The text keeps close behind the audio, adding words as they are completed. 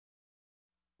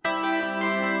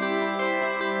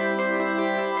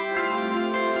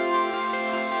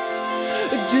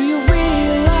Do you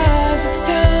realize it's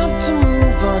time to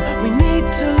move on? We need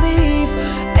to leave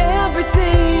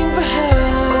everything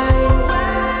behind.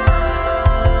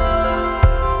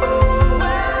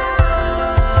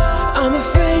 I'm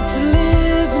afraid to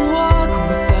live and walk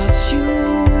without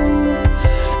you,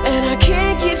 and I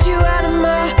can't get you out of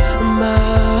my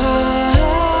mind.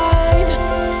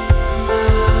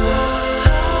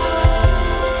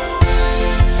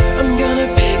 I'm gonna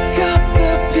pick up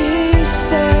the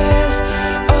pieces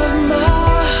of my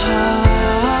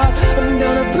heart. I'm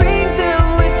gonna bring them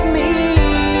with me.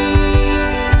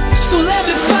 So let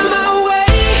me find my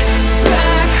way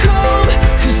back home,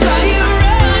 'cause I am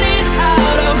running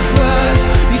out of words.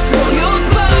 You throw your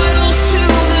bottles to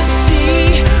the sea,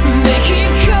 and they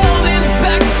keep coming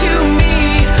back to me.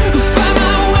 Find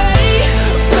my way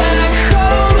back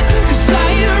home, 'cause I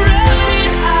am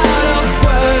running out of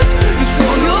words. You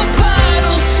throw your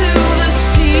bottles to the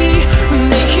sea, and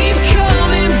they keep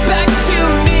coming back to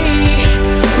me.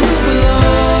 Move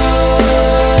along.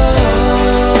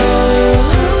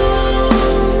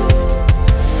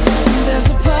 There's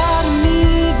a part of me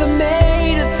that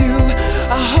made it through.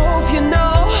 I hope you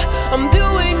know I'm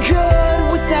doing good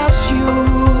without you.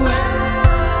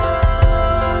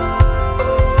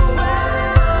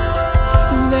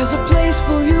 There's a place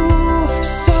for you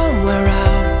somewhere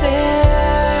out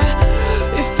there.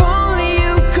 If only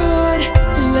you could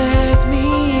let me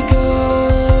go.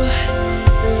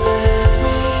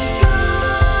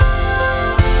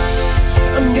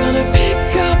 I'm gonna pick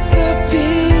up the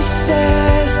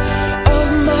pieces of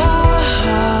my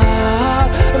heart.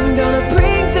 I'm gonna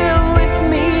bring them with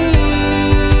me.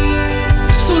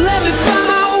 So let me find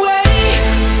my way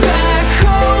back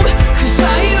home, 'cause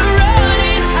I am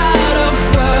running out of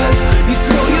words. You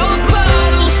throw your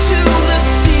bottles to the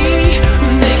sea,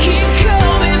 and they keep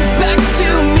coming back to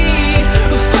me.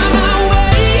 Find my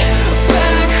way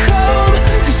back home,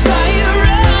 'cause I am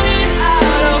running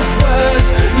out of words.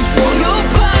 You throw your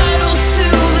bottles to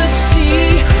the sea,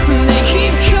 and they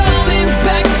keep coming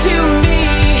back to me.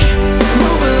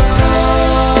 Move along.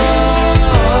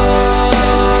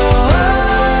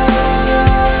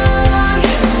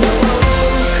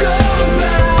 Go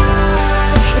back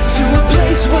to a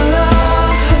place where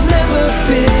love has never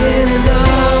been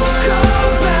enough. Go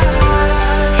back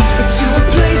to a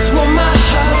place where my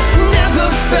heart never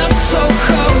felt so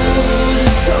cold,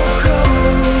 so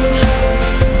cold.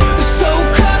 So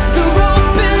cut the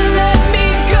rope and let me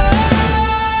go.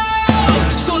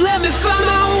 So let me find